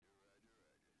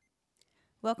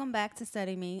Welcome back to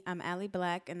Study Me. I'm Allie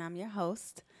Black and I'm your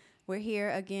host. We're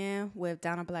here again with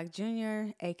Donald Black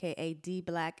Jr., aka D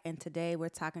Black, and today we're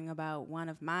talking about one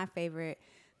of my favorite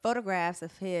photographs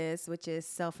of his, which is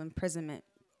Self-Imprisonment.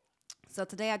 So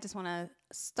today I just want to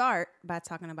start by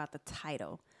talking about the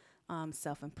title,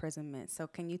 Self-Imprisonment. So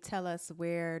can you tell us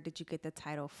where did you get the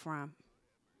title from?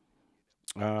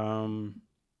 Um,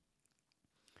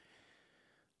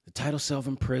 the title Self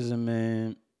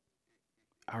Imprisonment.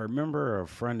 I remember a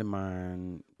friend of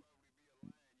mine.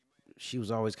 She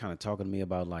was always kind of talking to me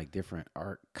about like different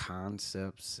art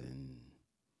concepts and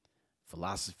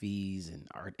philosophies and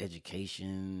art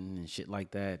education and shit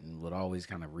like that, and would always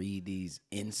kind of read these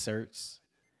inserts,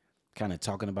 kind of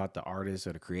talking about the artist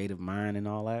or the creative mind and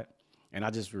all that. And I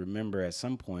just remember at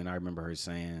some point, I remember her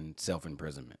saying self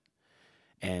imprisonment,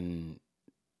 and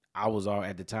I was all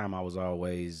at the time. I was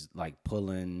always like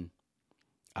pulling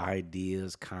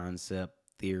ideas, concept,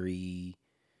 theory,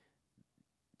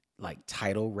 like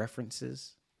title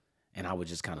references, and I would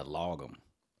just kind of log them.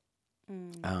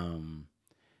 Mm, Um,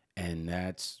 and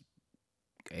that's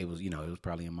it was it was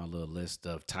probably in my little list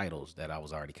of titles that I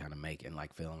was already kind of making,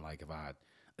 like feeling like if I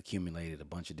accumulated a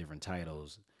bunch of different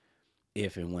titles,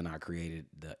 if and when I created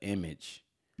the image,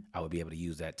 I would be able to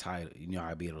use that title.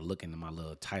 I'd be able to look into my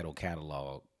little title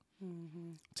catalog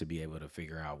mm-hmm, to be able to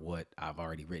figure out what I've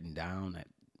already written down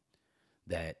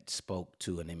that spoke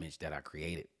to an image that I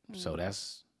created. So mm-hmm,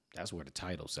 that's where the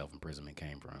title Self Imprisonment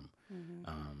came from.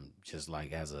 mm-hmm. Just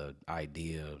like as a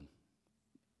idea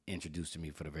introduced to me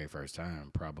for the very first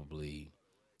time, probably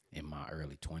in my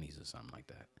early 20s or something like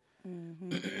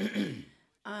Mm-hmm.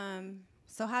 that.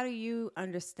 So how do you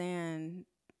understand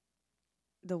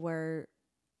the word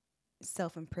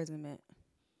self-imprisonment?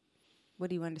 What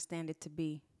do you understand it to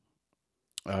be?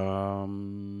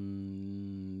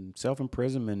 Self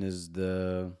imprisonment is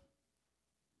the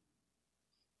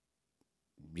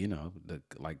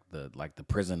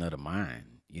prison of the mind.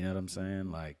 You know what I'm saying?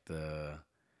 Mm-hmm. Like the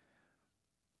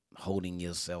holding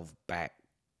yourself back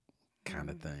kind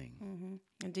of thing. Mm-hmm.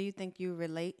 Mm-hmm. And do you think you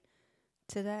relate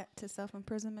to that, to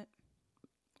self-imprisonment?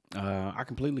 I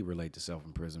completely relate to self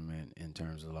imprisonment in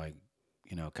terms of like,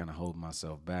 kind of holding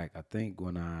myself back. I think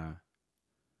when I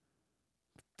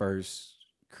first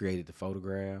created the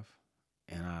photograph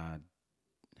and I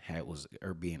had was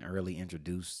being early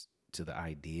introduced to the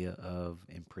idea of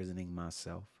imprisoning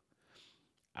myself,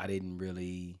 I didn't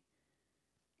really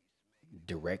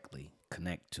directly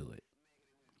connect to it.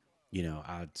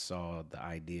 I saw the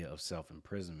idea of self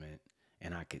imprisonment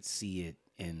and I could see it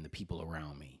in the people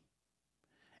around me.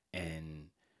 And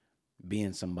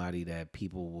being somebody that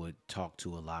people would talk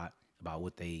to a lot about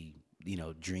what they,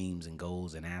 dreams and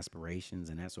goals and aspirations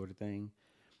and that sort of thing,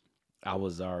 I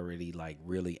was already like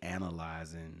really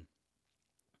analyzing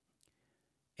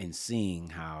and seeing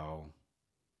how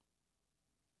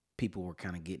people were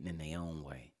kind of getting in their own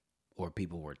way, or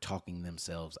people were talking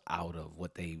themselves out of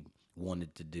what they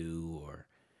wanted to do or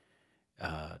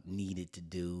needed to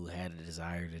do, had a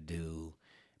desire to do.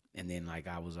 And then like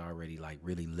I was already like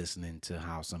really listening to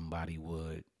how somebody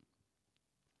would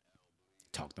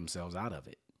talk themselves out of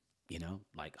it,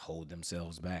 like hold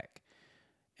themselves back.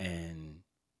 And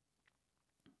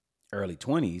early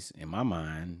 20s in my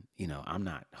mind, I'm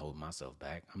not holding myself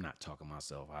back. I'm not talking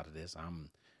myself out of this. I'm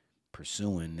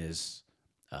pursuing this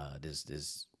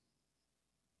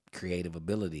creative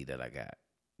ability that I got,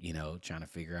 trying to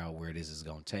figure out where this is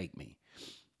going to take me.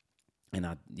 And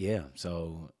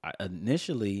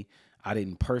initially I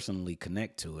didn't personally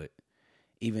connect to it,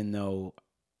 even though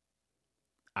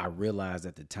I realized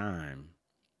at the time,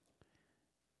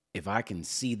 if I can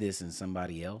see this in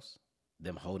somebody else,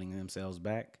 them holding themselves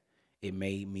back, it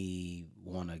made me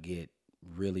want to get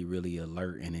really, really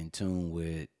alert and in tune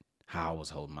with how I was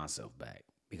holding myself back.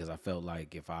 Because I felt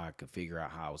like if I could figure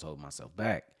out how I was holding myself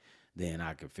back, then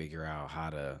I could figure out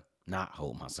how to not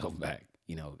hold myself back,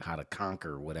 how to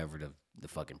conquer whatever the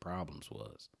fucking problems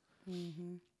was.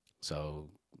 Mm-hmm. So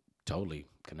totally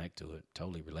connect to it,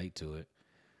 totally relate to it.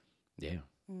 Yeah.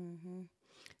 Mm-hmm.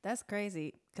 That's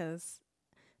crazy because,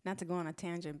 not to go on a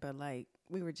tangent, but like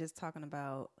we were just talking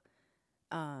about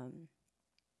um,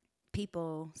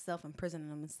 people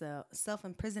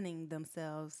self-imprisoning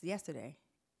themselves yesterday,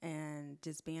 and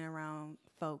just being around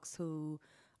folks who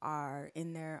are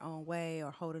in their own way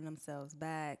or holding themselves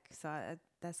back. So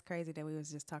that's crazy that we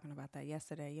was just talking about that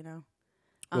yesterday.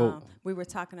 Well, We were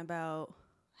talking about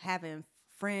having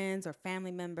friends or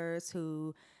family members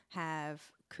who have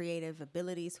creative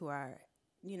abilities, who are,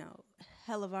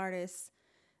 hell of artists,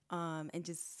 and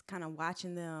just kind of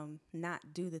watching them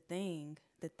not do the thing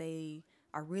that they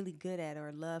are really good at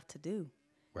or love to do,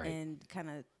 right. and kind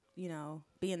of,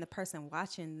 being the person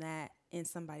watching that in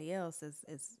somebody else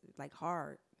is like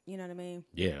hard. You know what I mean?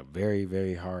 Yeah, very,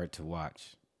 very hard to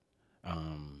watch.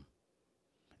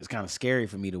 It's kind of scary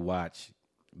for me to watch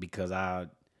because I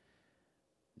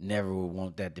never would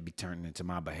want that to be turned into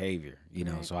my behavior,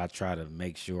 Right. So I try to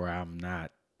make sure I'm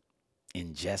not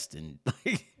ingesting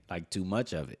like too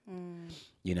much of it,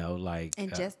 like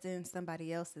Ingesting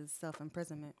somebody else's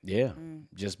self-imprisonment. yeah,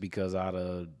 just because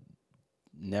I'd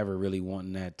never really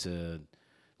wanting that to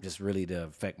just really to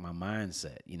affect my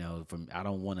mindset, from I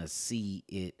don't want to see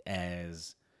it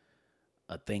as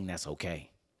a thing that's okay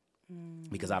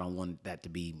because I don't want that to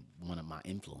be one of my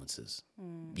influences.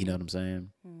 You know what I'm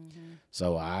saying?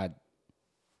 So I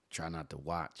try not to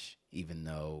watch, even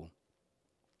though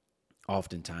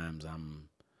oftentimes I'm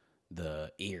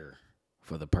the ear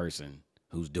for the person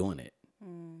who's doing it.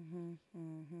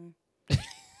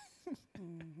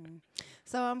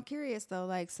 So I'm curious though,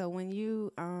 like, so when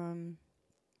you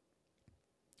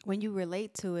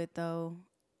relate to it though,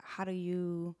 how do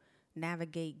you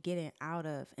navigate getting out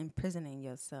of imprisoning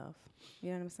yourself?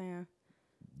 You know what I'm saying?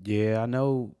 Yeah, I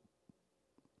know.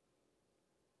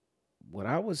 What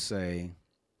I would say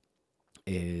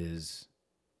is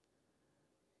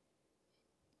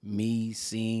me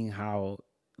seeing how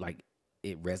like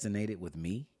it resonated with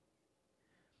me.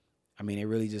 I mean, it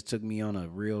really just took me on a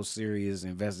real serious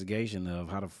investigation of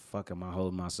how the fuck am I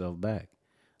holding myself back?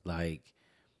 Like,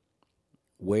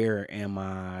 where am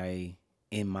I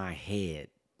in my head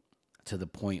to the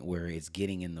point where it's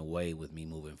getting in the way with me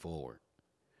moving forward?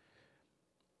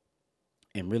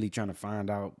 And really trying to find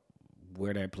out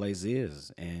where that place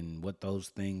is and what those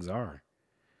things are.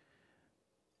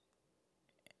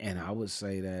 And I would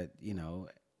say that,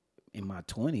 in my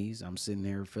 20s, I'm sitting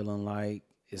here feeling like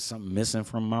it's something missing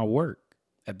from my work.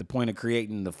 At the point of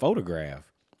creating the photograph,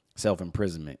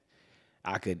 Self-Imprisonment,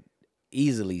 I could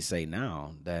easily say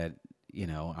now that,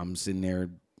 I'm sitting there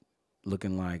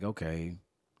looking like, okay,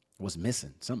 what's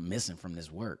missing? Something missing from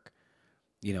this work.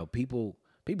 People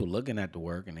looking at the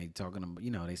work and they talking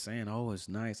about, they saying, oh, it's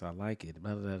nice, I like it,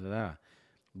 blah, blah, blah, blah.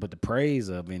 But the praise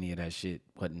of any of that shit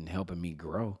wasn't helping me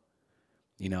grow.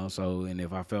 So, and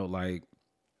if I felt like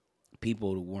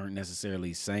people weren't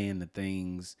necessarily saying the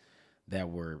things that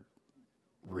were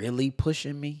really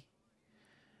pushing me,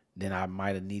 then I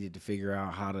might have needed to figure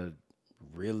out how to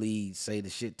really say the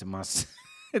shit to my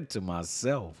to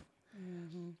myself.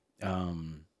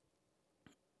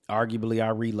 Arguably, I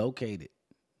relocated,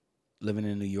 living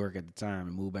in New York at the time,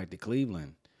 and moved back to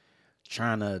Cleveland,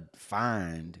 trying to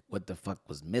find what the fuck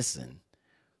was missing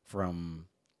from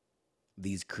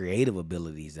these creative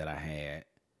abilities that I had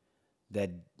that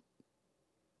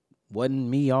wasn't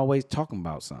me always talking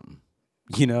about something,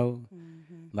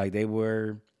 like they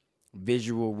were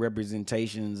visual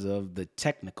representations of the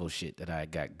technical shit that I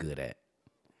got good at.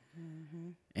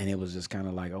 And it was just kind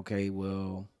of like, okay,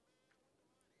 well,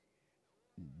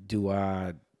 do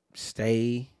I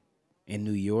stay in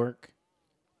New York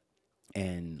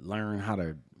and learn how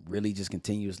to really just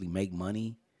continuously make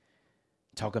money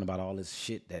talking about all this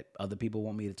shit that other people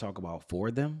want me to talk about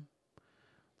for them?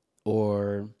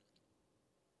 Or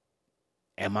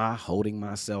am I holding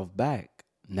myself back,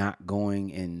 not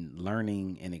going and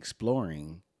learning and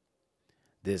exploring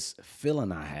this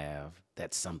feeling I have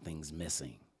that something's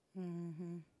missing?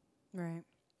 Right.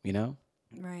 You know?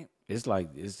 Right. It's like,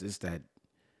 it's that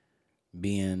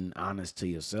being honest to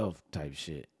yourself type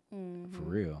shit. For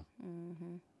real.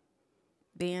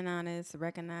 Being honest,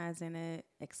 recognizing it,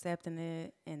 accepting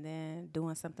it, and then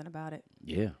doing something about it.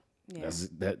 Yeah. Yeah.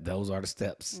 Those are the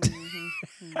steps.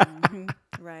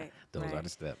 Right. Those right. are the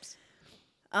steps.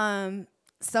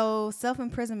 So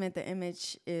self-imprisonment, the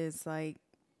image is like,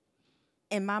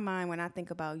 in my mind, when I think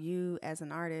about you as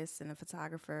an artist and a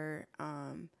photographer,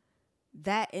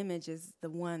 that image is the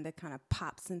one that kind of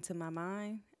pops into my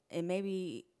mind. And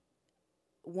maybe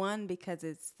one, because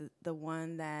it's the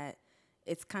one that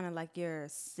it's kind of like your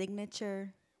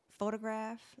signature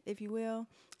photograph, if you will.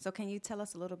 So can you tell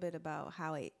us a little bit about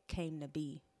how it came to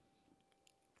be?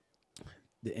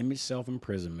 The image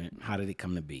Self-Imprisonment, how did it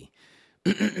come to be?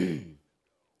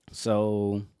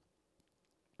 So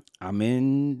I'm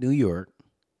in New York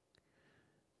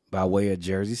by way of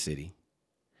Jersey City.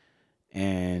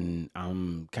 And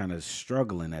I'm kind of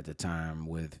struggling at the time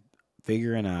with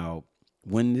figuring out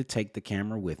when to take the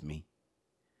camera with me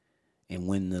and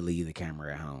when to leave the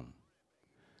camera at home.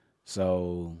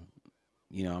 So,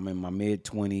 I'm in my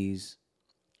mid-20s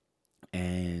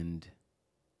and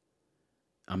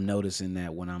I'm noticing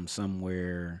that when I'm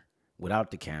somewhere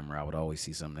without the camera, I would always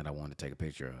see something that I wanted to take a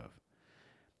picture of.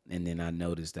 And then I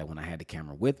noticed that when I had the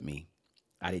camera with me,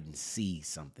 I didn't see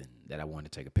something that I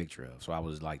wanted to take a picture of. So I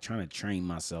was like trying to train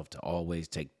myself to always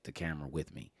take the camera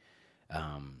with me.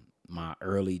 My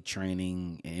early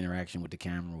training and interaction with the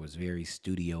camera was very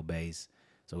studio based.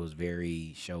 So it was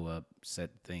very show up,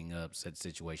 set the thing up, set the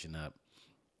situation up,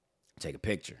 take a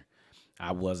picture.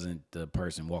 I wasn't the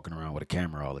person walking around with a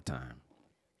camera all the time.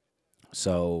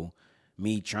 So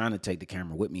me trying to take the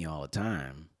camera with me all the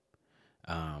time,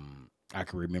 I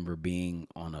can remember being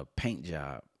on a paint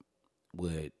job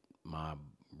with my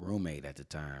roommate at the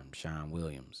time, Sean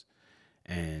Williams,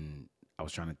 and I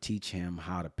was trying to teach him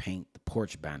how to paint the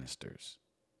porch banisters.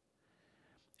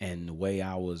 And the way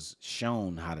I was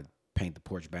shown how to paint the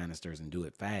porch banisters and do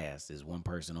it fast is one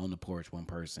person on the porch, one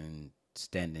person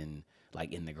standing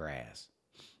like in the grass.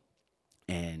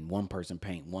 And one person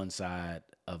paint one side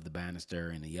of the banister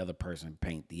and the other person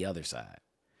paint the other side.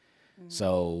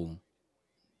 So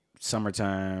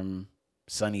summertime,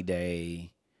 sunny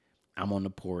day, I'm on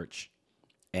the porch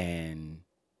and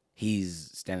he's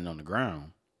standing on the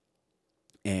ground.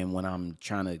 And when I'm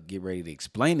trying to get ready to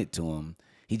explain it to him,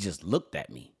 he just looked at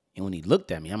me. And when he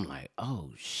looked at me, I'm like,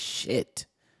 oh shit.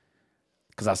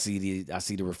 Cause I see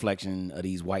the reflection of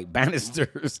these white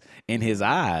banisters in his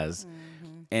eyes.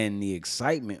 And the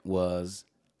excitement was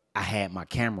I had my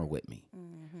camera with me.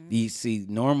 You see,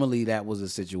 normally that was a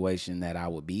situation that I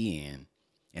would be in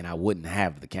and I wouldn't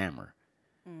have the camera.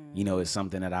 It's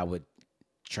something that I would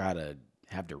try to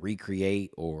have to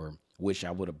recreate or wish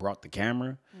I would have brought the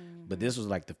camera. But this was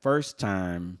like the first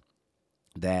time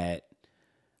that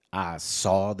I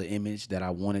saw the image that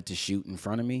I wanted to shoot in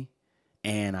front of me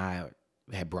and I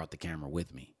had brought the camera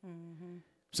with me.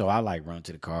 So I like run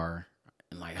to the car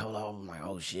and like, hold on. I'm like,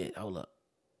 oh shit, hold up.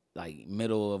 Like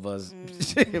middle of us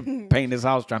painting this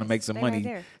house trying to make some Stay money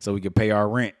right so we could pay our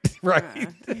rent. Right.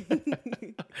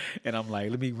 And I'm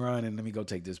like, let me run and let me go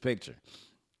take this picture.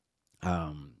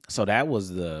 So that was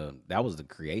the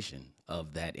creation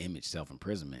of that image,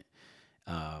 Self-Imprisonment.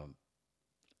 And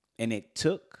it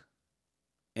took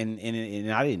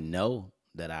and I didn't know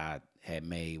that I had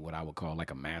made what I would call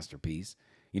like a masterpiece.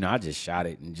 I just shot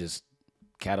it and just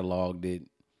cataloged it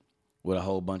with a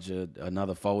whole bunch of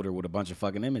another folder with a bunch of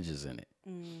fucking images in it.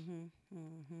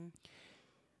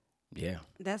 Yeah.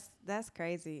 That's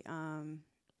crazy.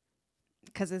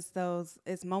 Because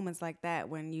it's moments like that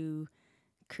when you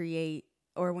create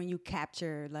or when you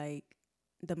capture like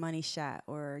the money shot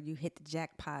or you hit the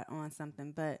jackpot on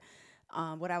something. But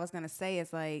what I was gonna say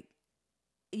is like,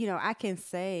 I can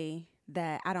say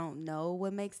that I don't know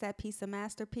what makes that piece a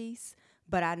masterpiece,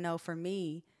 but I know for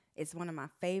me, it's one of my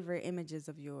favorite images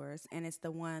of yours. And it's the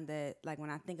one that, like, when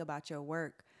I think about your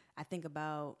work, I think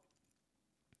about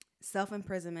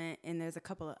Self-Imprisonment. And there's a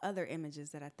couple of other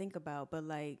images that I think about. But,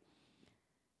 like,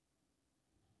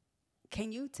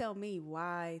 can you tell me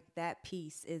why that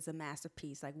piece is a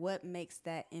masterpiece? Like, what makes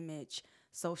that image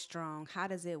so strong? How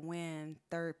does it win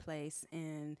third place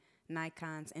in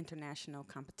Nikon's international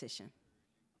competition?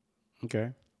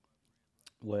 Okay.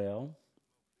 Well,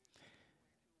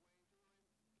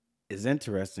 it's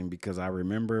interesting because I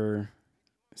remember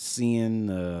seeing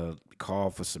the call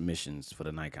for submissions for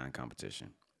the Nikon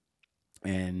competition.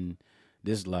 And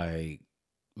this like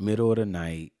middle of the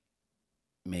night,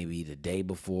 maybe the day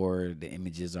before the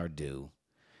images are due,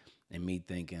 and me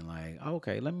thinking like, oh,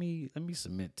 okay, let me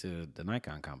submit to the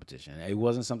Nikon competition. It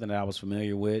wasn't something that I was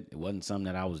familiar with. It wasn't something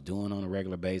that I was doing on a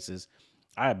regular basis.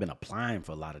 I had been applying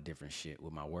for a lot of different shit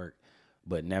with my work,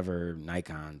 but never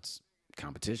Nikon's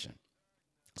competition.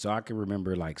 So I can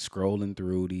remember like scrolling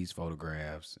through these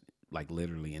photographs, like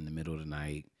literally in the middle of the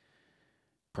night,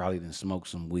 probably then smoke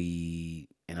some weed,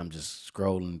 and I'm just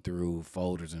scrolling through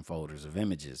folders and folders of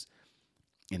images.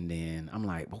 And then I'm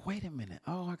like, but wait a minute.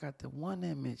 Oh, I got the one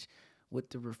image with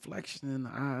the reflection in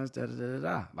the eyes, da da da da.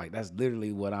 Da. Like that's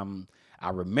literally what I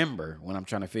remember when I'm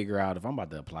trying to figure out if I'm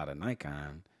about to apply to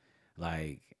Nikon.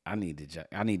 Like I need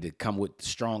to come with the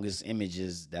strongest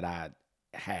images that I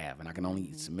have, and I can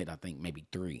only submit I think maybe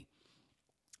 3.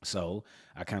 So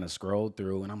I kind of scrolled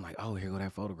through, and I'm like, oh, here go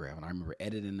that photograph, and I remember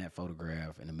editing that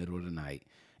photograph in the middle of the night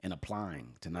and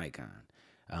applying to Nikon.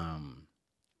 Um,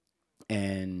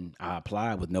 and I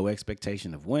applied with no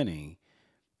expectation of winning.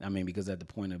 I mean, because at the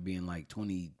point of being like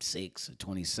 26 or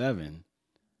 27,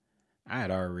 I had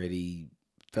already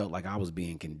felt like I was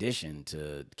being conditioned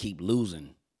to keep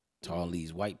losing to all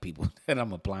these white people that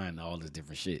I'm applying to all this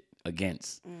different shit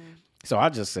against. So I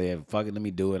just said, fuck it, let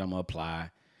me do it. I'm going to apply.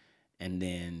 And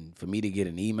then for me to get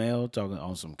an email talking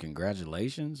on some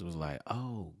congratulations, it was like,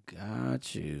 oh,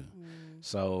 got you.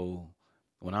 So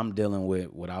when I'm dealing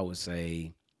with what I would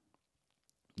say,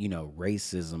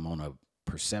 racism on a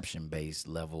perception based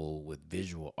level with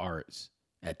visual arts,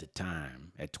 at the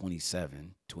time at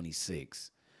 27,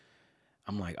 26.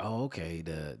 I'm like, oh, okay,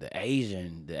 the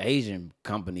Asian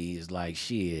company is like,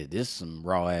 shit, this some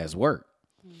raw ass work.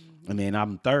 And then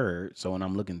I'm third. So when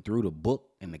I'm looking through the book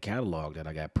and the catalog that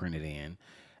I got printed in,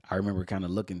 I remember kind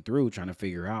of looking through, trying to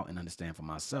figure out and understand for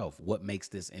myself what makes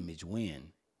this image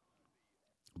win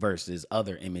versus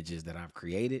other images that I've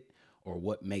created, or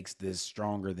what makes this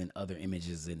stronger than other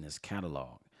images in this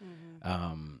catalog.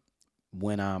 Um,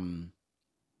 when I'm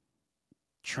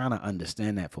trying to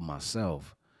understand that for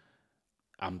myself,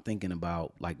 I'm thinking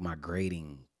about like my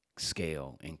grading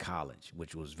scale in college,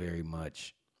 which was very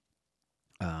much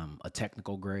a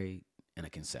technical grade and a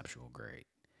conceptual grade.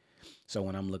 So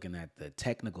when I'm looking at the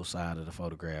technical side of the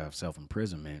photograph,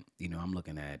 self-imprisonment, I'm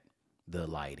looking at the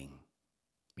lighting,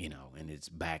 and it's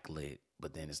backlit,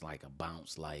 but then it's like a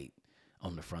bounce light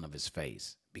on the front of his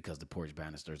face because the porch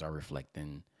banisters are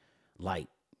reflecting light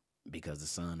because the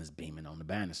sun is beaming on the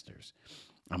banisters.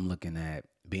 I'm looking at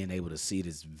being able to see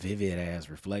this vivid ass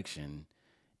reflection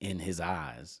in his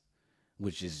eyes,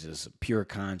 which is just pure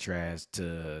contrast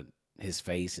to his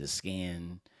face, his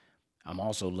skin. I'm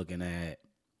also looking at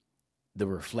the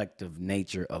reflective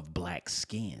nature of black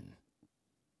skin.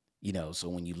 So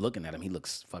when you're looking at him, he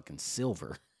looks fucking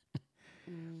silver.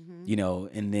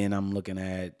 And then I'm looking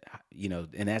at,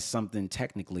 and that's something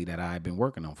technically that I've been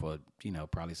working on for,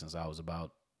 probably since I was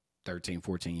about 13,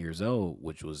 14 years old,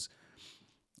 which was,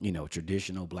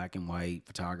 traditional black and white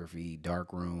photography,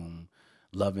 dark room,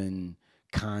 loving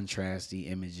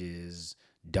contrasty images,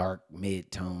 dark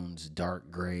mid-tones,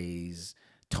 dark grays,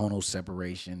 tonal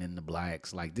separation in the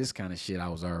blacks. Like this kind of shit I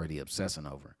was already obsessing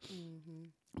over.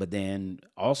 But then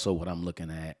also what I'm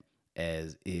looking at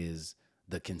as is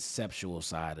the conceptual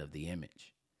side of the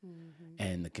image.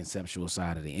 And the conceptual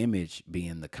side of the image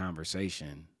being the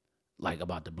conversation like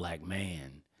about the black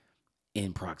man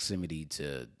in proximity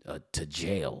to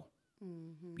jail,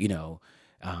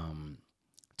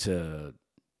 to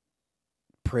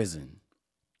prison,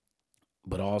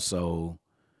 but also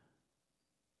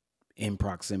in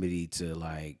proximity to,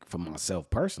 like, for myself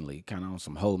personally, kind of on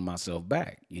some holding myself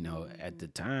back. At the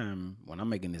time when I'm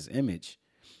making this image,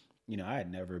 I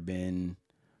had never been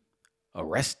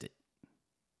arrested,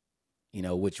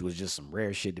 which was just some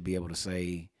rare shit to be able to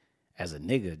say as a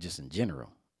nigga, just in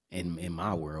general, in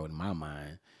my world, in my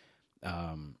mind.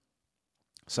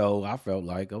 So I felt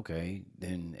like, okay,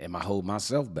 then am I hold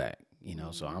myself back?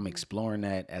 So I'm exploring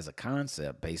that as a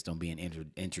concept based on being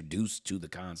introduced to the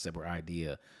concept or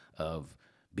idea of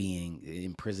being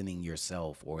imprisoning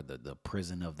yourself, or the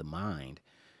prison of the mind.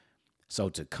 So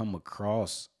to come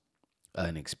across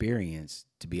an experience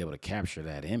to be able to capture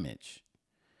that image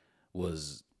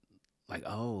was like,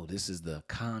 oh, this is the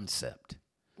concept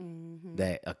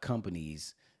that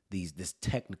accompanies this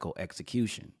technical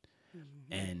execution.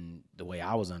 And the way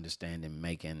I was understanding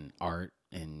making art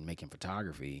and making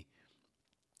photography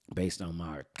based on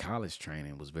my college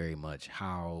training was very much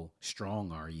how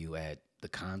strong are you at the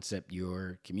concept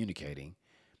you're communicating,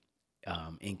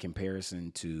 in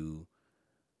comparison to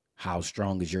how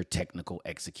strong is your technical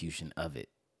execution of it.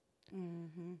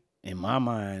 In my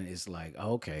mind, it's like,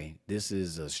 okay, this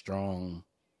is a strong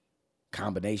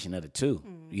combination of the two,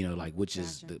 like, which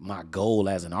is my goal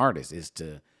as an artist is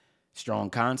to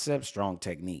strong concept, strong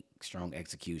technique, strong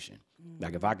execution.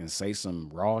 Like if I can say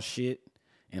some raw shit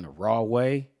in a raw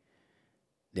way,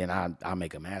 then I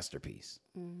make a masterpiece.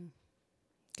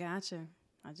 Gotcha.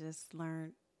 I just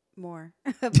learned more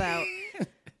about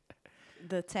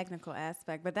the technical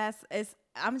aspect, but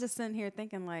I'm just sitting here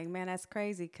thinking like, man, that's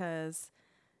crazy because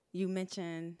you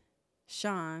mentioned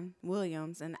Sean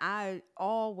Williams, and I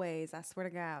swear to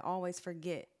God, always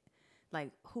forget,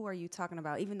 like, who are you talking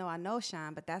about? Even though I know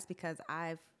Sean, but that's because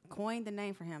I've coined the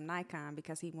name for him, Nikon,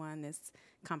 because he won this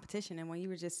competition. And when you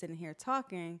were just sitting here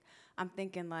talking, I'm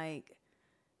thinking like,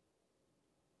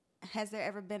 has there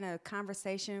ever been a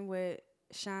conversation with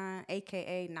Sean,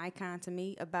 aka Nikon, to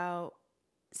me about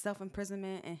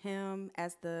self-imprisonment and him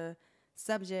as the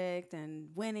subject and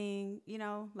winning?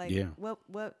 Like, Yeah. what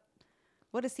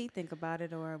does he think about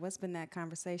it, or what's been that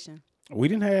conversation? We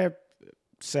didn't have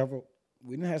several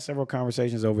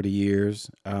conversations over the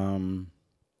years.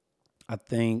 I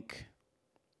think,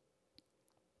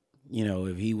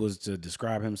 if he was to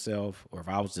describe himself, or if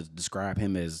I was to describe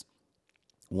him as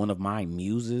one of my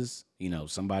muses,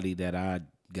 somebody that I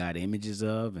got images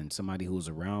of and somebody who was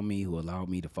around me who allowed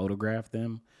me to photograph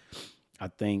them, I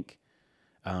think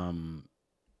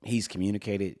he's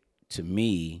communicated to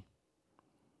me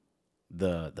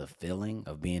the feeling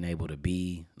of being able to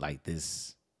be like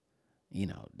this.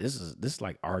 This is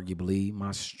like arguably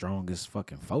my strongest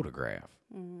fucking photograph.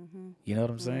 You know what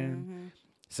I'm saying?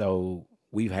 So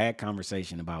we've had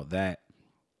conversation about that.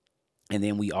 And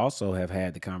then we also have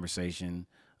had the conversation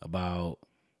about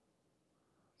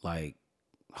like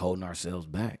holding ourselves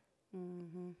back.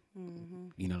 Mhm.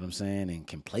 Mhm. You know what I'm saying? And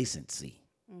complacency,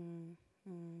 Mhm.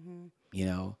 you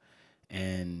know?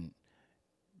 And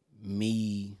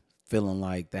me feeling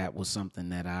like that was something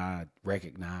that I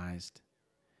recognized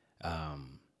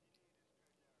um,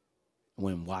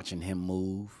 when watching him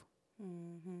move.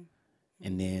 Mhm.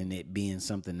 And Mhm. then it being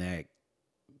something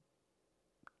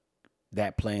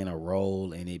that playing a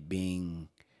role in it being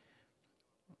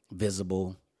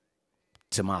visible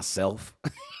to myself.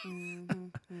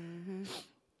 Mhm. Mhm.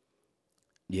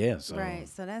 Yeah, so Right.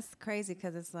 So that's crazy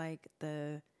because it's like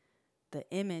the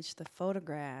image, the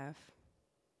photograph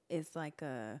is like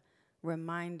a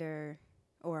reminder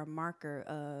or a marker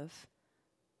of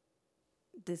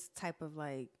this type of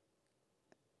like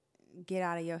get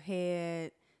out of your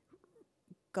head,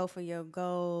 go for your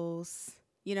goals.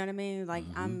 You know what I mean? Like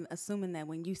hmm I'm assuming that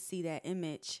when you see that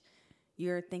image,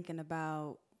 you're thinking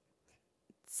about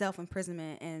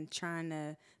self-imprisonment and trying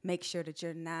to make sure that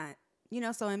you're not,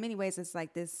 so in many ways it's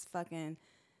like this fucking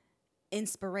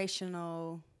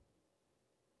inspirational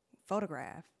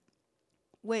photograph,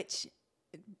 which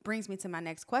brings me to my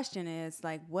next question is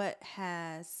like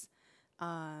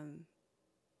um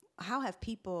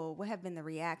what have been the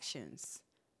reactions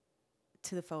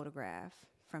to the photograph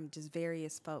from just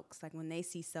various folks, like when they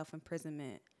see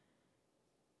self-imprisonment,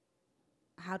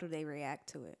 how do they react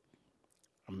to it?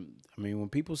 I mean, when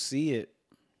people see it,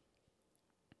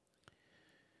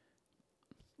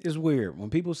 it's weird. When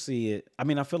people see it, I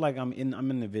mean, I feel like I'm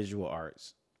in the visual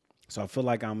arts, so I feel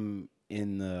like I'm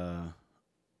in the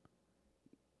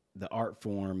art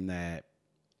form that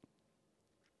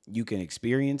you can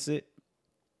experience it,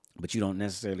 but you don't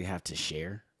necessarily have to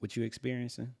share what you're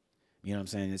experiencing. You know what I'm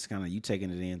saying? It's kind of you taking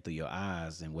it in through your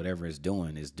eyes, and whatever it's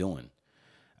doing is doing,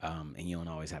 and you don't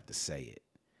always have to say it.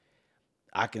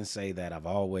 I can say that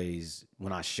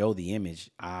when I show the image,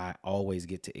 I always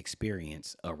get to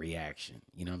experience a reaction.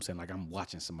 You know what I'm saying? Like I'm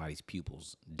watching somebody's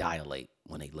pupils dilate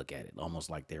when they look at it, almost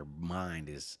like their mind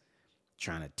is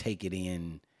trying to take it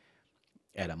in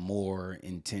at a more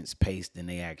intense pace than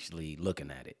they actually looking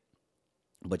at it.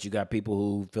 But you got people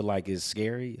who feel like it's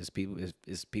scary.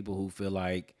 It's people who feel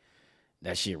like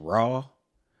that shit raw.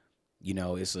 You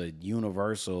know, it's a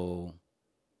universal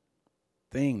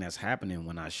thing that's happening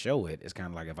when I show it. It's kind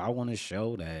of like if I want to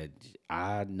show that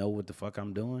I know what the fuck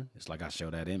I'm doing, it's like I show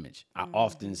that image. I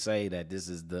often Mm-hmm. say that this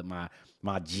is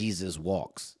my Jesus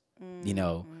walks, you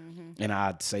know, Mm-hmm. and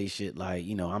I'd say shit like,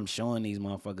 I'm showing these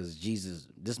motherfuckers Jesus.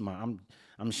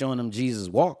 I'm showing them Jesus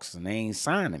walks, and they ain't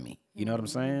signing me. You know what I'm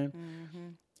Mm-hmm. saying? Mm-hmm.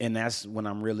 And that's when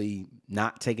I'm really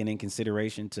not taking in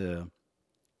consideration to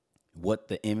what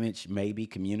the image may be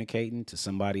communicating to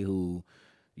somebody who,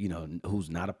 who's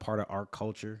not a part of our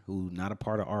culture, who's not a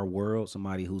part of our world,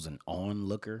 somebody who's an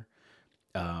onlooker.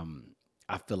 Um,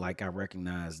 I feel like I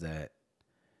recognize that.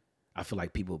 I feel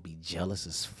like people be jealous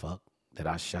as fuck that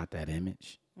I shot that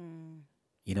image.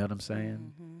 You know what I'm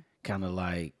saying? Mm-hmm. Kind of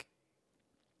like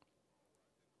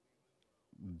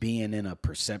being in a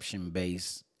perception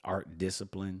based art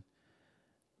discipline.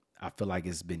 I feel like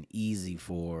it's been easy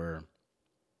for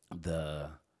the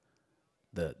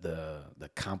the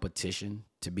competition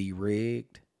to be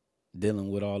rigged,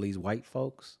 dealing with all these white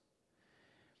folks.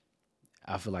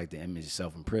 I feel like the image of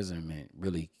self-imprisonment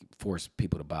really forced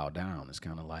people to bow down. It's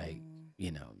kind of like,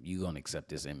 you're gonna accept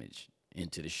this image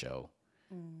into the show,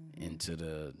 Mm-hmm.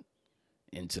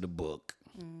 into the book.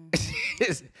 Mm-hmm.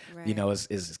 it's, Right.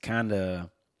 it's kind of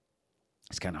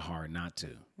hard not to.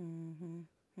 Mm-hmm.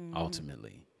 Mm-hmm.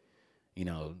 Ultimately, you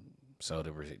know, so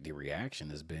the reaction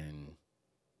has been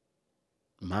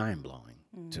mind blowing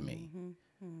to me.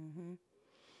 Mm-hmm. Mm-hmm.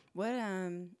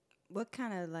 What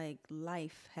kind of like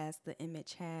life has the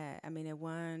image had? I mean, it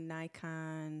won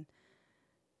Nikon.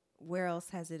 Where else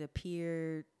has it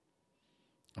appeared?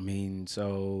 I mean,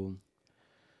 so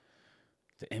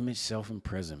the image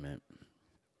self-imprisonment,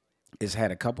 it's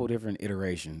had a couple different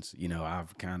iterations.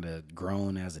 I've kind of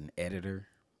grown as an editor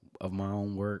of my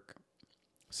own work.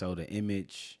 So the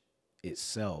image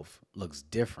itself looks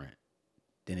different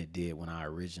than it did when I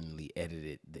originally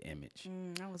edited the image.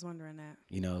 I was wondering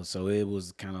that. So it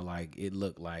was kind of like, it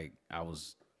looked like I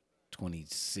was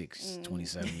 26, Mm.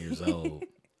 27 years old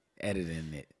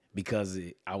editing it. Because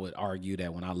I would argue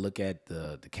that when I look at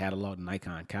the catalog, the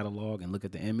Nikon catalog, and look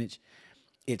at the image,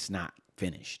 it's not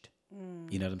finished.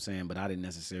 You know what I'm saying? But I didn't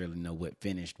necessarily know what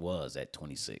finished was at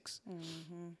 26.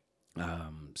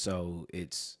 Mm-hmm. So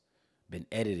it's been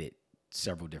edited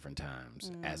several different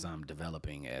times as Mm. I'm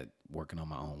developing at working on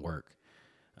my own work.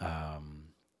 Um,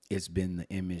 it's been the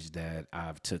image that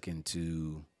I've took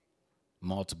into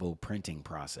multiple printing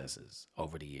processes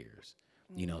over the years.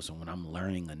 You know, so when I'm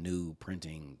learning a new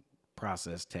printing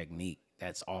process technique,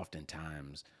 that's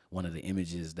oftentimes one of the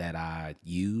images that I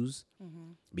use,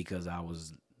 because I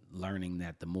was learning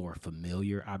that the more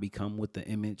familiar I become with the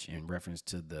image in reference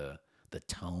to the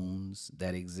tones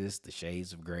that exist, the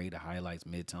shades of gray, the highlights,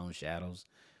 mid-tone, shadows,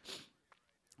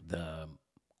 the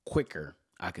quicker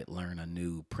I could learn a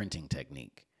new printing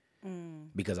technique,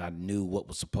 because I knew what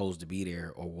was supposed to be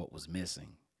there or what was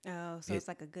missing. Oh, so It, it's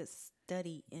like a good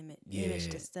study image yeah,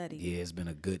 to study. yeah, it's been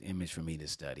a good image for me to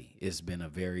study. It's been a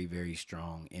very, very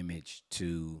strong image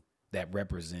to that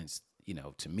represents, you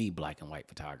know, to me, black and white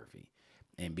photography,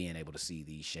 and being able to see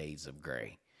these shades of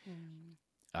gray.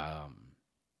 Um,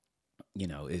 you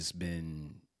know, it's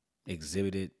been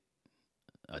exhibited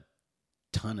a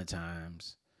ton of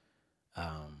times.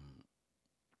 Um,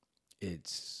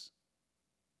 it's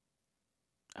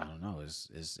I don't know. It's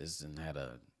had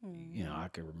a, you know, I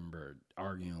can remember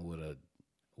arguing with a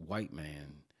white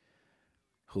man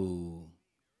who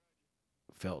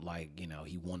felt like, you know,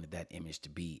 he wanted that image to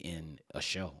be in a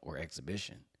show or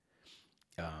exhibition.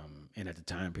 And at the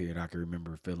time period, I can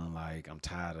remember feeling like I'm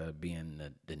tired of being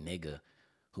the nigga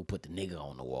who put the nigga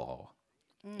on the wall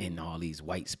in all these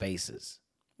white spaces.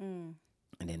 And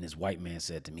then this white man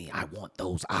said to me, I want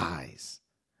those eyes.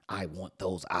 I want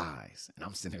those eyes. And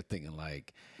I'm sitting there thinking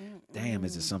like, damn,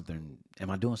 is it something, am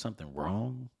I doing something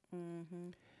wrong?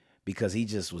 Because he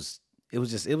just was, it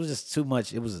was just too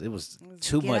much. It was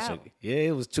too Get much. out. Yeah,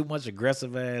 it was too much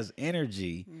aggressive ass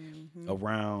energy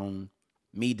around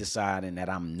me deciding that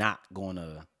I'm not going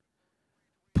to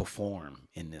perform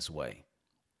in this way.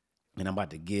 And I'm about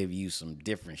to give you some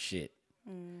different shit.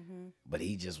 But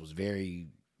he just was very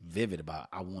vivid about,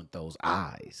 I want those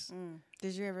eyes.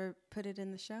 Did you ever put it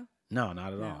in the show? No,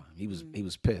 not at No. all. He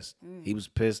was pissed. He was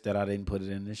pissed that I didn't put it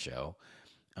in the show.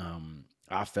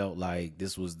 I felt like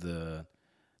this was the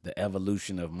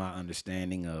evolution of my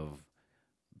understanding of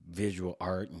visual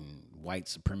art and white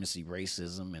supremacy,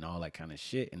 racism, and all that kind of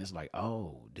shit. And it's like,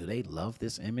 oh, do they love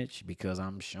this image because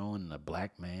I'm showing a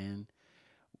black man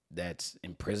that's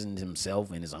imprisoned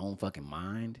himself in his own fucking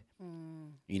mind?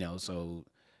 You know, so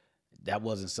that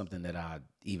wasn't something that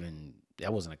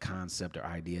that wasn't a concept or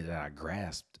idea that I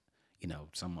grasped, you know,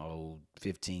 some old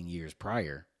 15 years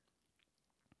prior.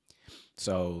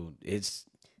 So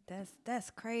That's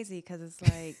crazy because it's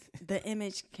like the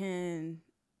image can,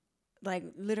 like,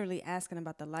 literally asking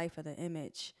about the life of the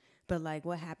image, but like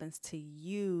what happens to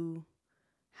you,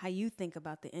 how you think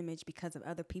about the image because of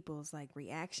other people's like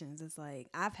reactions. It's like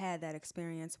I've had that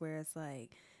experience where it's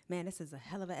like, man, this is a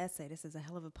hell of an essay, this is a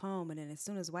hell of a poem, and then as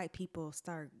soon as white people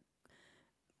start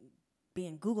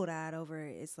being Googled eyed over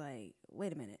it, it's like,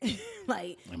 wait a minute,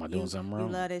 like, am I doing something wrong?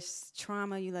 You love this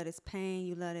trauma, you love this pain,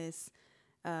 you love this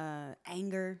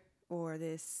anger, or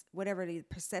this whatever the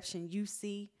perception you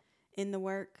see in the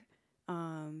work,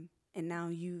 and now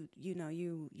you know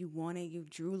you want it, you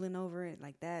drooling over it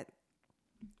like that.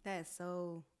 That is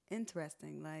so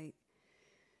interesting. Like,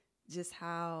 just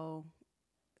how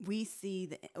we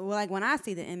see like when I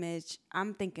see the image,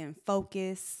 I'm thinking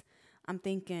focus. I'm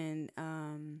thinking,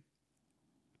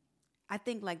 I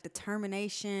think like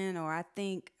determination, or I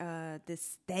think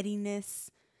this steadiness,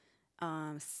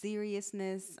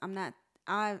 seriousness.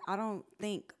 I don't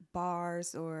think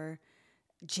bars or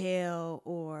jail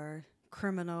or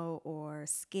criminal or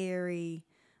scary.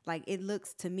 Like, it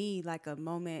looks to me like a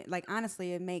moment, like,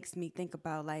 honestly, it makes me think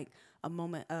about like a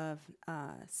moment of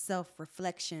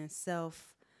self-reflection,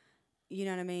 you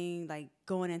know what I mean? Like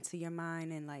going into your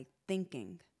mind and like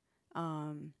thinking,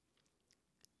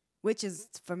 which is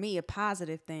for me a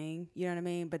positive thing, you know what I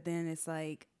mean? But then it's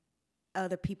like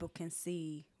other people can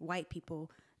see, white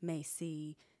people may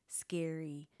see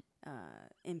scary,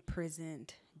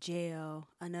 imprisoned, jail,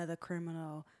 another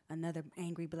criminal, another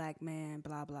angry black man,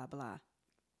 blah, blah, blah.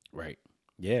 Right.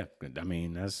 Yeah. I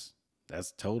mean, that's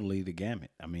totally the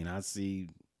gamut. I mean,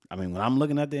 when I'm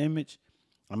looking at the image,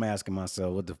 I'm asking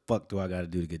myself, what the fuck do I got to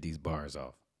do to get these bars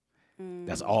off?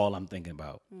 That's all I'm thinking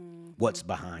about. What's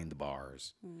behind the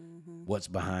bars? What's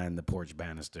behind the porch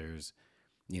banisters?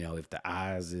 You know, if the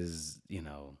eyes is,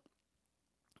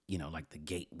 like the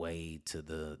gateway to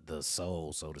the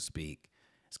soul, so to speak.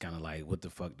 It's kind of like, what the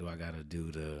fuck do I got to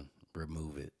do to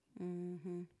remove it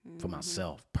for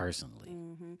myself personally?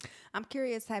 I'm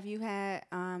curious, have you had,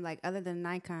 like, other than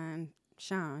Nikon,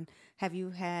 Sean, have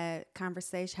you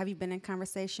been in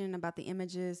conversation about the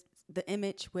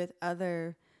image with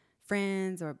other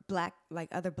friends or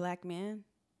other black men?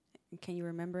 Can you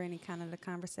remember any kind of the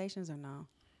conversations or no?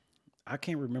 I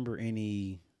can't remember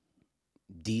any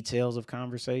details of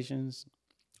conversations,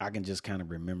 I can just kind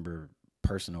of remember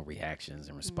personal reactions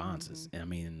and responses. Mhm. And I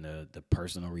mean, the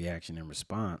personal reaction and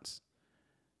response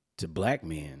to black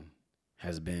men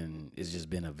it's just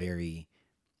been a very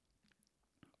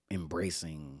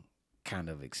embracing kind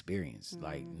of experience.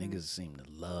 Like Mhm. niggas seem to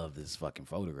love this fucking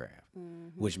photograph,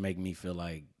 Mhm. which make me feel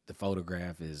like the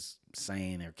photograph is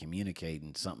saying or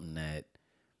communicating something that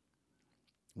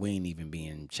we ain't even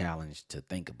being challenged to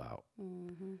think about.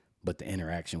 Mhm. But the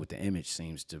interaction with the image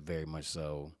seems to very much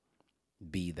so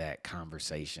be that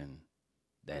conversation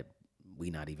that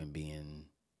we not even being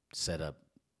set up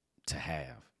to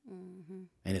have. Mhm.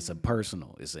 And it's a Mhm.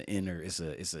 personal, it's an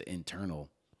internal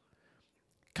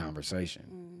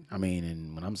conversation. I Mhm. mean,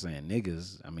 and when I'm saying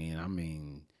niggas, I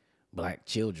mean black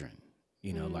children.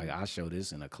 You know, like Mm. I show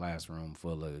this in a classroom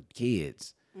full of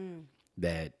kids Mm.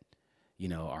 that, you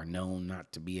know, are known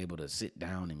not to be able to sit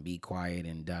down and be quiet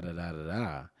and da da da da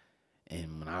da.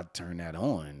 And when I turn that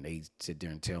on, they sit there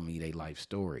and tell me their life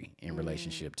story in Mm.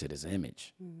 relationship to this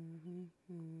image. Mhm.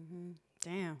 Mhm.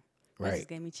 Damn, that just Right.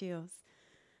 gave me chills.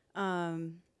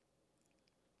 Um.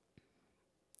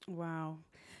 Wow.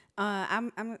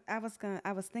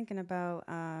 I was thinking about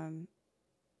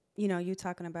you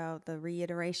talking about the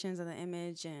reiterations of the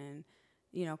image and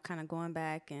kind of going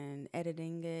back and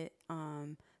editing it.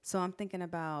 So I'm thinking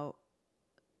about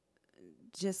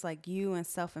just like you and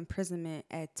self-imprisonment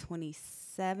at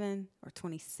 27 or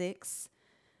 26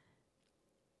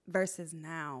 versus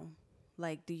now.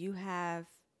 Like,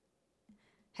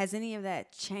 has any of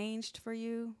that changed for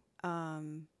you?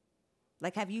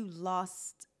 Like, have you,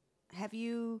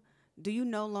 do you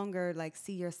no longer like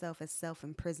see yourself as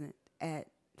self-imprisoned at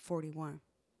 41?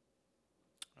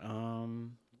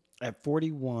 Um, at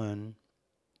 41,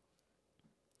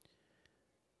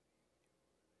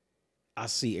 I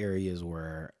see areas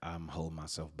where I'm holding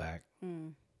myself back,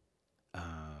 Mm.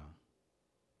 uh,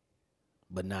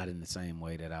 but not in the same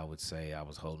way that I would say I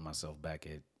was holding myself back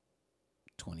at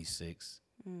 26.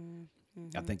 Mm.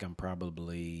 I Mhm. think I'm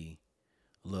probably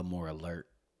a little more alert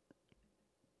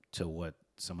to what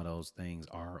some of those things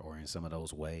are or in some of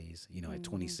those ways. You know, at Mhm.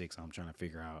 26, I'm trying to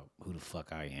figure out who the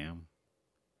fuck I am.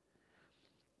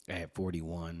 At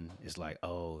 41, it's like,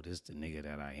 oh, this is the nigga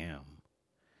that I am.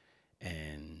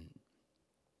 And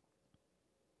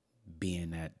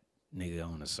being that nigga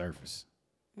on the surface.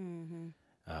 Mhm.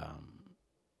 Um,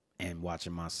 and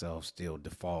watching myself still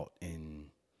default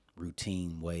in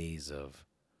routine ways of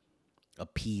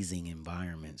appeasing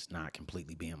environments, not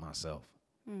completely being myself.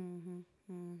 Mhm.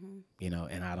 Mhm. You know,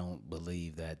 and I don't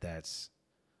believe that that's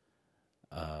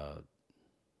a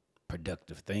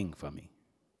productive thing for me.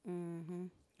 Mhm.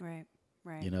 Right.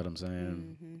 Right. You know what I'm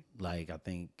saying? Mhm. Like, I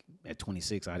think at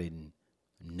 26, I didn't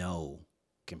know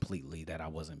completely that I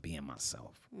wasn't being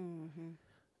myself. Mhm.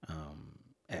 Um,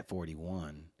 at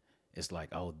 41, it's like,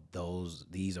 oh,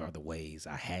 these are the ways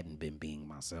I hadn't been being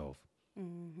myself,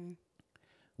 Mhm.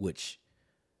 which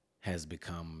has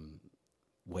become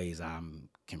ways I'm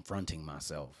confronting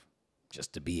myself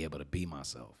just to be able to be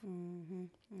myself, Mhm.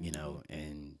 you Mhm. know,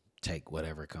 and take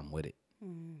whatever come with it.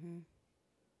 Mhm.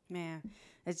 Man,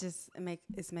 it's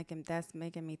making that's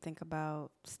making me think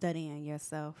about studying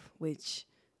yourself, which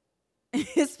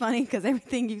it's funny because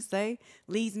everything you say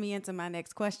leads me into my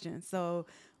next question. So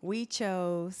we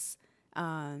chose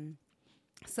um,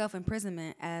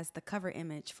 self-imprisonment as the cover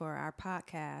image for our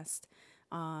podcast.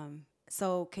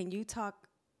 So can you talk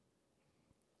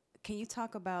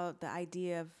about the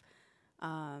idea of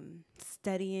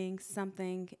studying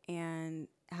something and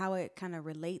how it kind of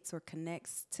relates or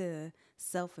connects to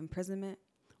self-imprisonment,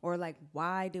 or like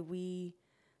how do we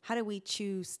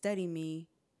choose study me,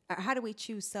 or how do we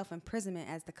choose self-imprisonment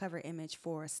as the cover image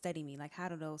for study me? Like, how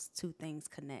do those two things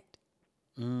connect?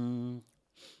 Mm,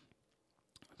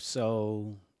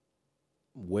 so,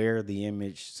 where the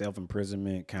image self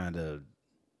imprisonment kind of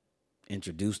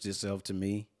introduced itself to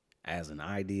me as an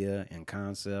idea and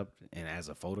concept and as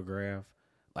a photograph,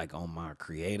 like on my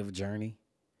creative journey,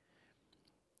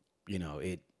 you know,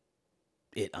 it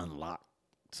unlocked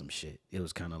some shit. It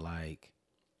was kind of like,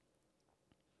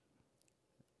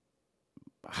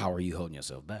 how are you holding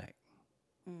yourself back?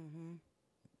 Mm-hmm.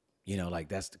 You know, like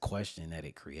that's the question that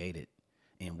it created.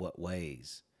 In what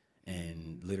ways?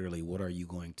 And Mm-hmm. literally, what are you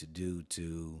going to do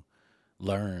to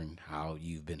learn how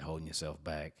you've been holding yourself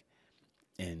back?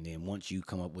 And then once you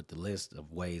come up with the list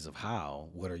of ways of how,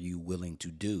 what are you willing to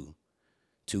do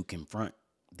to confront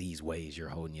these ways you're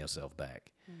holding yourself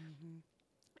back? Mm-hmm.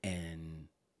 And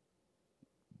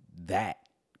that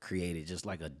created just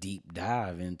like a deep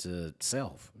dive into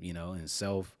self, you know, and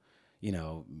self, you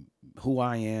know, who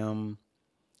I am,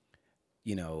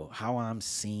 how I'm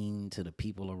seen to the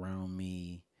people around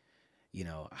me,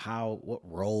 what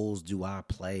roles do I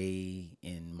play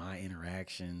in my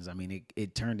interactions. I mean,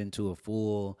 it turned into a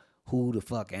full who the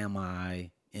fuck am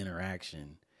I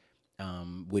interaction,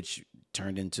 which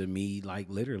turned into me like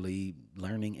literally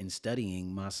learning and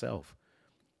studying myself.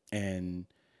 And,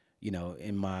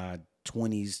 in my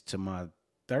 20s to my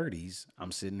 30s,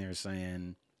 I'm sitting there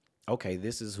saying, okay,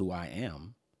 this is who I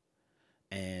am.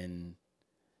 And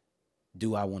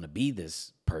do I want to be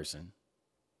this person?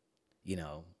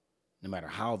 No matter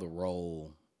how the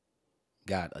role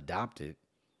got adopted,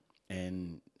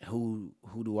 and who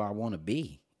do I want to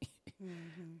be?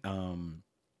 um,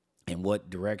 and what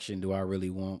direction do I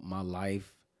really want my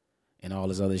life and all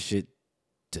this other shit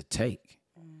to take?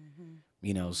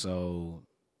 So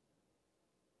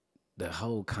the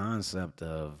whole concept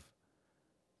of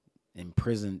the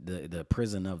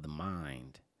prison of the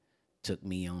mind took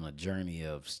me on a journey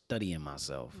of studying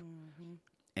myself.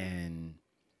 And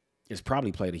it's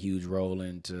probably played a huge role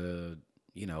into,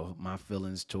 my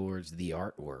feelings towards the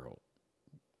art world.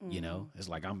 It's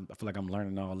like I feel like I'm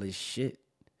learning all this shit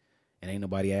and ain't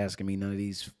nobody asking me none of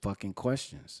these fucking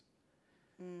questions.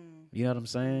 You know what I'm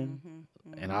saying?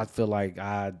 And I feel like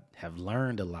I have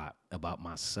learned a lot about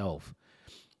myself.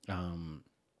 And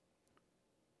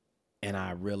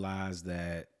I realized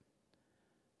that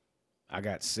I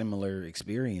got similar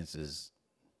experiences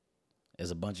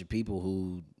as a bunch of people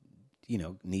who,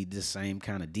 need the same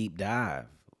kind of deep dive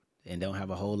and don't have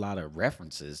a whole lot of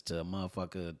references to a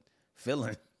motherfucker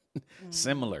feeling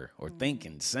similar or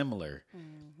thinking similar,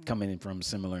 coming in from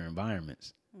similar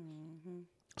environments.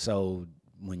 So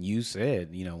when you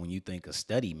said, when you think of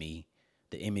StudyMe,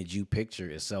 the image you picture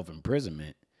is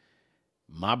Self-Imprisonment,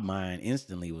 my mind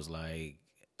instantly was like,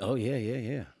 oh,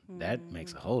 yeah. That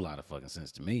makes a whole lot of fucking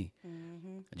sense to me.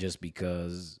 Just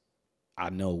because I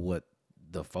know what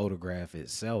the photograph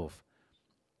itself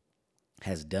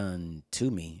has done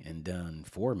to me and done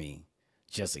for me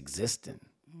just existing.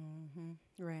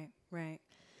 Right.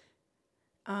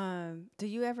 Do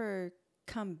you ever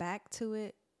come back to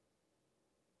it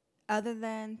other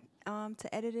than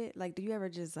to edit it? Like, do you ever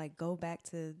just like go back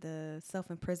to the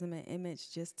self-imprisonment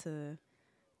image just to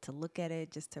look at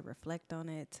it, just to reflect on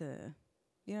it, to,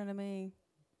 you know what I mean?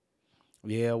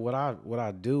 Yeah, what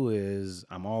I do is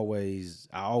I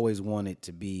always want it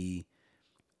to be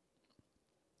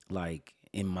like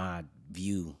in my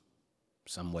view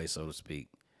some way, so to speak.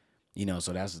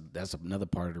 So that's another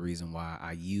part of the reason why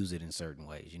I use it in certain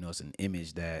ways. It's an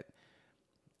image that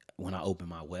when I open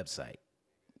my website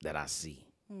that I see.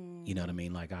 You know what I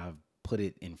mean? Like I've put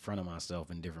it in front of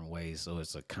myself in different ways, so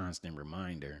it's a constant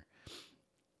reminder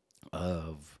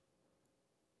of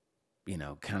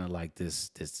kind of like this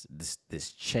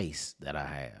chase that I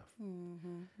have.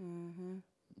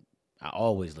 I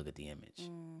always look at the image,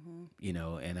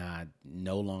 and I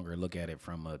no longer look at it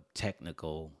from a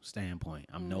technical standpoint.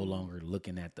 I'm no longer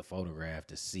looking at the photograph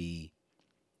to see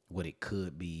what it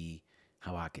could be,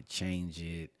 how I could change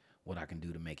it, what I can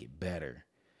do to make it better.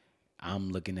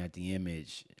 I'm looking at the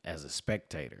image as a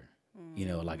spectator.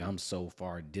 Like I'm so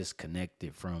far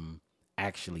disconnected from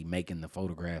actually making the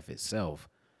photograph itself.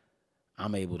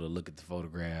 I'm able to look at the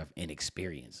photograph and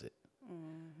experience it,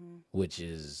 which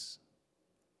is,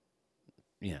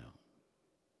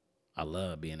 I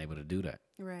love being able to do that.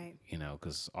 Right.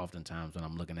 Because oftentimes when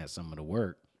I'm looking at some of the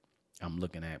work, I'm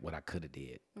looking at what I could have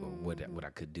did or what I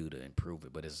could do to improve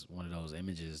it. But it's one of those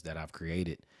images that I've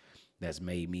created that's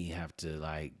made me have to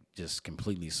like just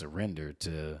completely surrender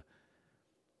to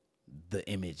the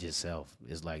image itself.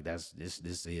 It's like this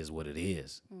is what it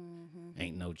is.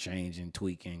 Ain't no changing,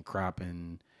 tweaking,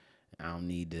 cropping. I don't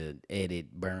need to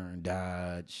edit, burn,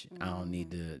 dodge. I don't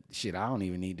need to I don't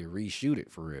even need to reshoot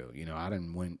it for real. I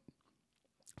done went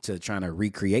to trying to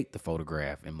recreate the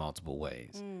photograph in multiple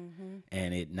ways.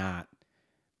 And it not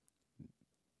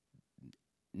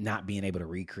being able to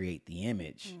recreate the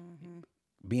image,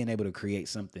 being able to create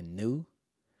something new,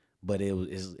 but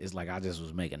it's like I just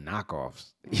was making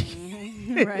knockoffs.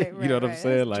 Right. You know what I'm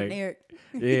saying? That's like generic.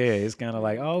 yeah, it's kind of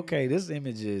like, okay, this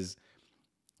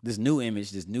new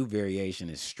image, this new variation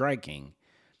is striking,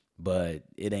 but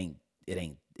it ain't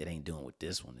doing what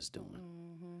this one is doing.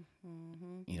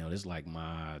 This like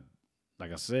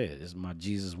like I said, it's my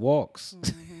Jesus walks.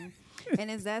 And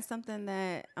is that something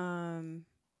that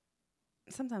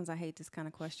sometimes I hate this kind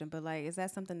of question, but like, is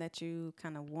that something that you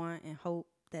kind of want and hope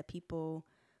that people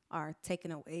are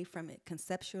taking away from it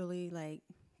conceptually, like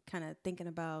kind of thinking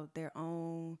about their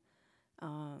own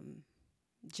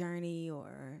journey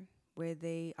or where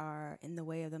they are in the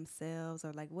way of themselves,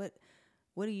 or like what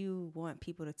what do you want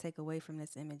people to take away from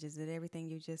this image? Is it everything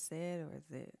you just said, or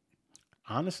is it?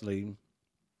 Honestly,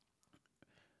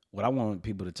 what I want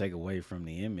people to take away from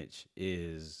the image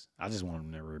is I just want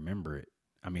them to remember it.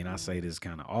 I mean, I say this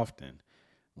kind of often,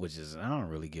 which is I don't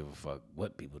really give a fuck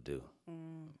what people do.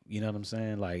 You know what I'm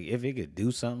saying? Like if it could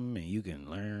do something and you can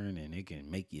learn and it can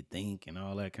make you think and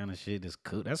all that kind of shit, is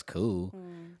cool. That's cool.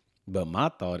 But my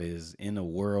thought is in a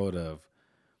world of,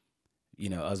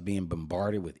 us being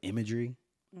bombarded with imagery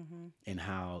and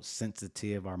how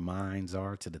sensitive our minds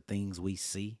are to the things we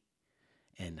see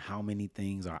and how many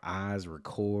things our eyes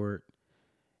record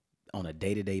on a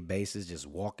day-to-day basis, just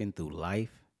walking through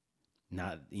life.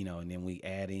 Not, and then we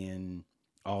add in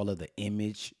all of the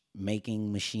image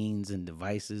making machines and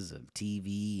devices of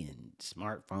TV and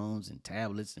smartphones and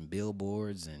tablets and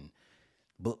billboards and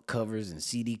book covers and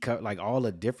CD cover, like all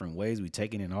the different ways we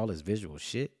taking in all this visual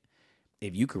shit.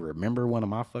 If you could remember one of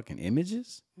my fucking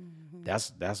images,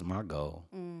 that's my goal.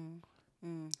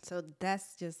 So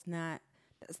that's just not.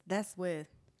 That's with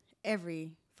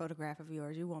every photograph of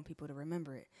yours. You want people to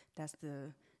remember it. That's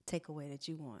the takeaway that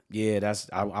you want. Yeah,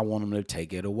 I want them to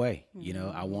take it away.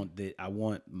 I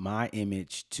want my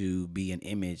image to be an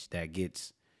image that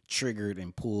gets triggered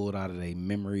and pulled out of a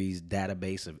memories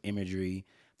database of imagery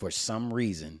for some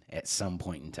reason at some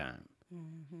point in time.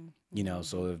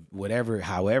 So if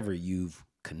however you've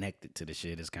connected to the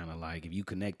shit, it's kind of like if you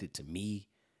connected to me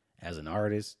as an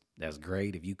artist, that's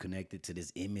great. If you connected to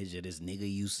this image of this nigga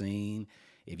you seen,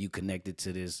 if you connected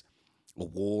to this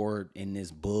award in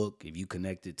this book, if you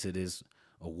connected to this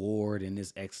award in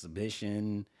this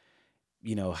exhibition,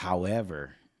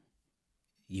 however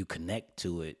you connect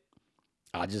to it,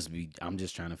 I'm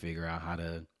just trying to figure out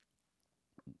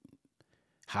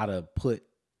how to put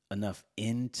enough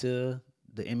into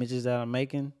the images that I'm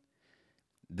making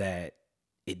that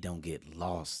it don't get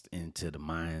lost into the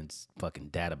mind's fucking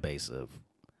database of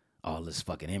all this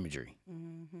fucking imagery.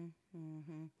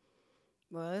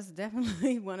 Well, it's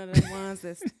definitely one of the ones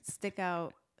that stick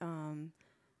out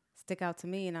to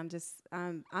me, and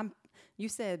I'm. You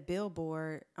said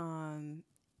billboard, and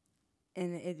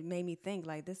it made me think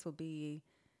like this will be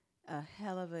a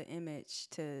hell of an image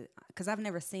because I've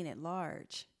never seen it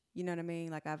large. You know what I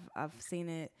mean? Like I've seen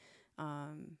it.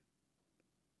 I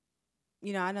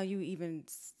know you even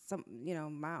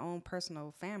my own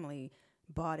personal family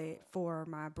bought it for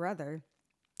my brother,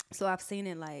 so I've seen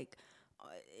it like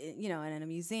in a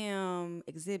museum,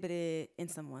 exhibited in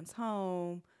someone's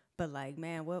home. But like,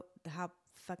 man, how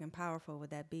fucking powerful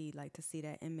would that be? Like to see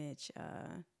that image,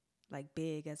 like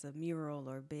big as a mural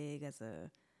or big as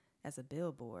a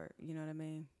billboard. You know what I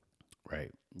mean?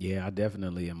 Right. Yeah, I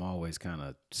definitely am always kind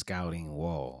of scouting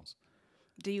walls.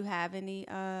 Do you have any?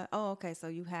 Okay. So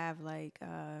you have like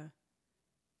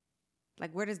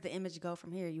where does the image go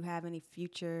from here? You have any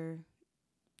future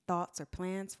thoughts or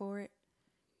plans for it?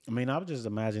 I mean, I would just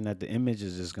imagine that the image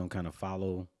is just gonna kind of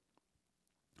follow,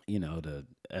 the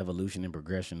evolution and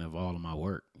progression of all of my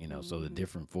work. So the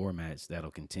different formats that'll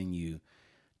continue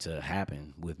to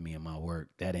happen with me and my work.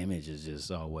 That image is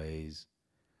just always,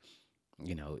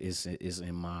 it's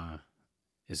in my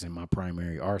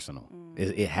primary arsenal.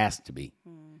 It has to be.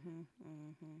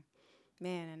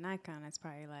 Man, and Nikon is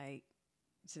probably like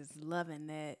just loving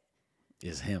that.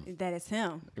 It's him. That it's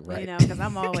him, Right? Because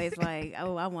I'm always like,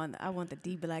 oh, I want the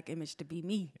D Black image to be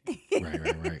me.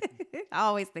 Right. I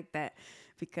always think that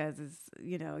because it's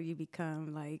you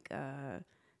become like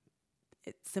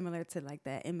it's similar to like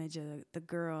that image of the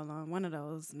girl on one of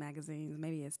those magazines.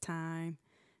 Maybe it's Time.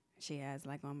 She has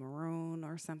like on maroon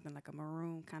or something, like a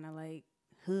maroon kind of like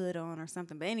hood on or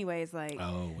something. But anyways, like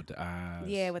with the eyes.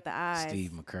 Yeah, with the eyes.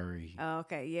 Steve McCurry. Oh,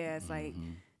 okay, yeah, it's like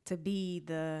to be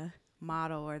the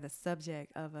model or the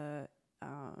subject of a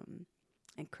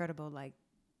incredible like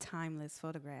timeless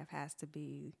photograph has to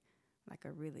be like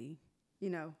a really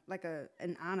like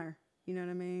an honor. You know what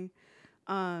I mean?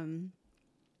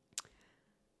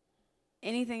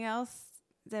 Anything else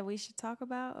that we should talk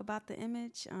about the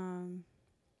image?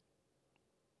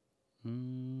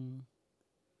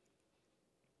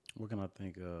 What can I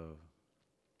think of?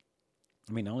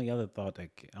 I mean, the only other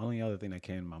thing that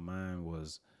came to my mind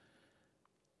was,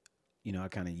 I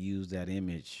kind of used that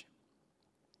image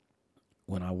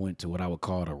when I went to what I would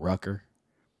call the rucker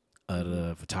of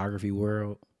the photography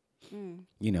world.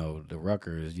 The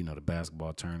rucker is, the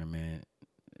basketball tournament,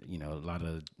 a lot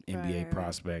of NBA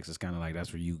prospects. It's kind of like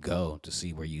that's where you go to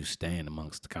see where you stand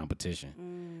amongst the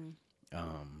competition.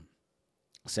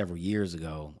 Several years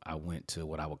ago, I went to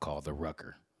what I would call the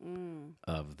rucker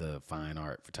of the fine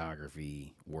art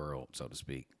photography world, so to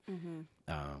speak.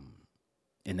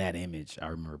 In that image, I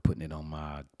remember putting it on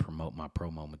my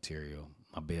promo material,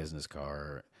 my business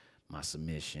card, my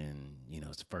submission.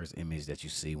 It's the first image that you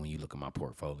see when you look at my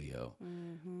portfolio.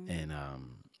 And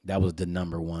that was the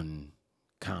number one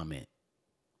comment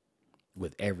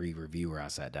with every reviewer I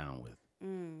sat down with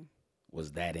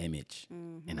was that image.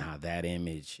 And how that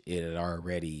image, it had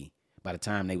already, by the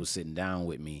time they was sitting down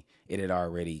with me, it had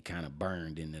already kind of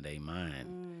burned into their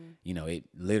mind. It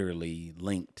literally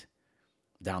linked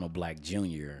Donald Black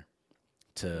Jr.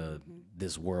 to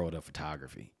this world of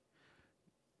photography.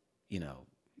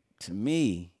 To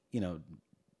me,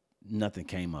 nothing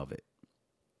came of it.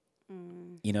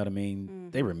 You know what I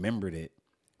mean? They remembered it,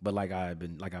 but like I've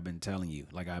been telling you,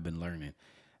 like I've been learning,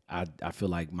 I feel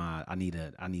like I need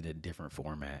a different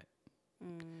format.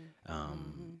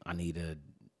 I need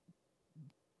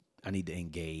to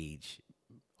engage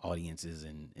audiences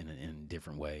in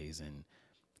different ways and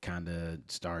kind of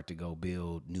start to go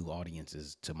build new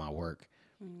audiences to my work.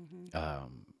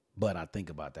 But I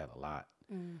think about that a lot.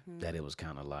 That it was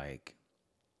kind of like,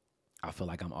 I feel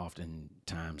like I'm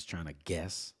oftentimes trying to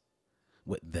guess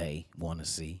what they want to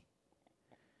see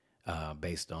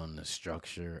based on the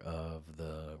structure of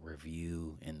the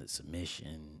review and the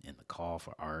submission and the call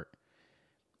for art.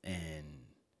 And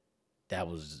that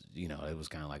was, it was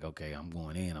kind of like, okay, I'm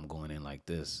going in like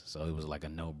this. So it was like a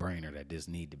no-brainer that this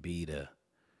need to be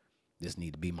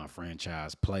my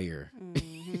franchise player.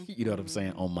 You know what I'm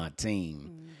saying? On my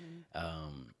team.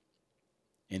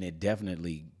 And it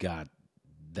definitely got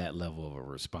that level of a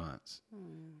response.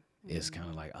 It's kind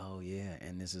of like, oh yeah,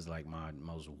 and this is like my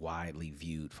most widely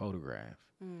viewed photograph.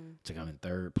 To come in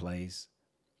third place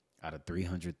out of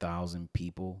 300,000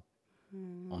 people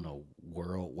on a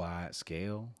worldwide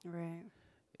scale, Right.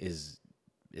 is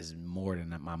more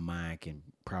than my mind can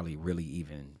probably really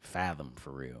even fathom,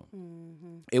 for real.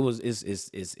 It was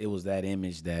that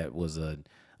image that was a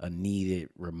needed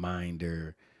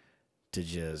reminder to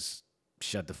just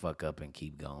shut the fuck up and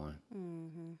keep going.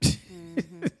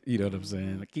 You know what I'm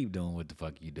saying? Keep doing what the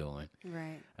fuck you doing.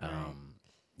 Right.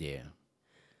 Yeah.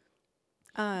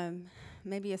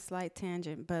 Maybe a slight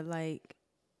tangent, but like,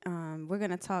 we're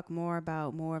gonna talk more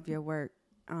about more of your work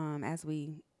as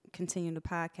we continue the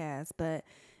podcast. But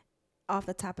off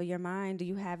the top of your mind, do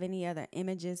you have any other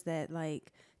images that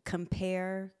like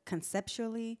compare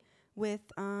conceptually with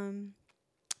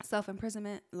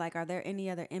self-imprisonment? Like, are there any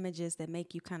other images that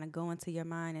make you kind of go into your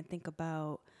mind and think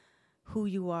about who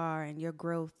you are and your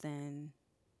growth and,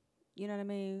 you know what I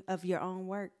mean, of your own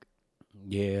work?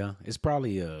 Yeah, it's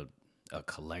probably a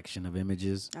collection of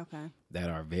images that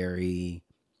are very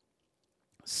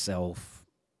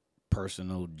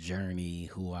personal journey,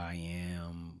 who I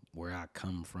am, where I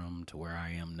come from to where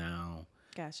I am now.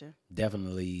 Gotcha.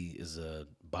 Definitely is a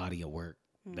body of work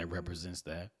that represents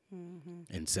that.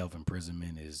 And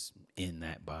self-imprisonment is in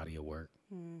that body of work.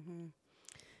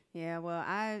 Yeah, well,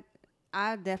 I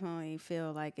definitely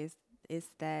feel like it's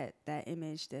that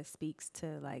image that speaks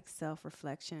to like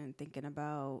self-reflection, thinking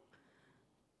about,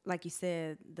 like you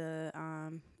said, the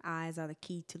eyes are the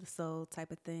key to the soul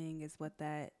type of thing is what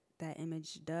that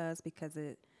image does, because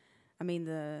the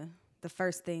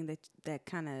first thing that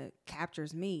kind of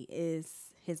captures me is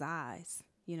his eyes,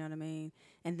 you know what I mean?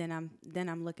 And then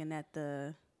I'm looking at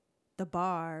the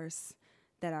bars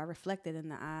that are reflected in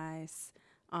the eyes.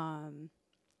 And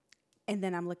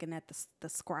then I'm looking at the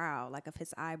scowl, like of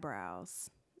his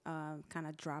eyebrows, kind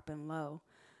of dropping low.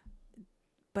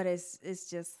 But it's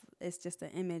just an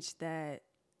image that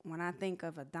when I think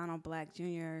of a Donald Black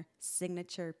Jr.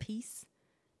 signature piece,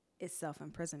 it's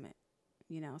self-imprisonment,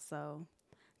 So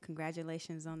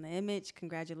congratulations on the image.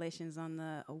 Congratulations on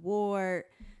the award.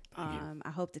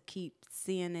 I hope to keep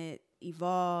seeing it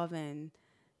evolve. And,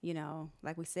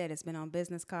 like we said, it's been on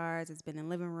business cards. It's been in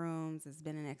living rooms. It's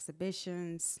been in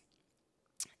exhibitions.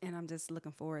 And I'm just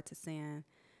looking forward to seeing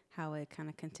how it kind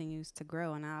of continues to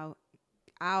grow. And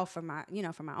I'll for my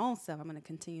own self, I'm going to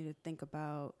continue to think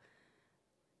about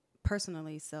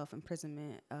personally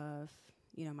self-imprisonment of,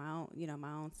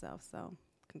 my own self. So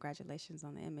congratulations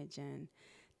on the image, and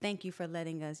thank you for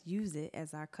letting us use it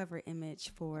as our cover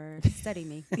image for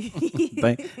StudyMe.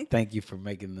 Thank you for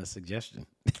making the suggestion.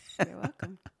 You're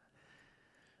welcome.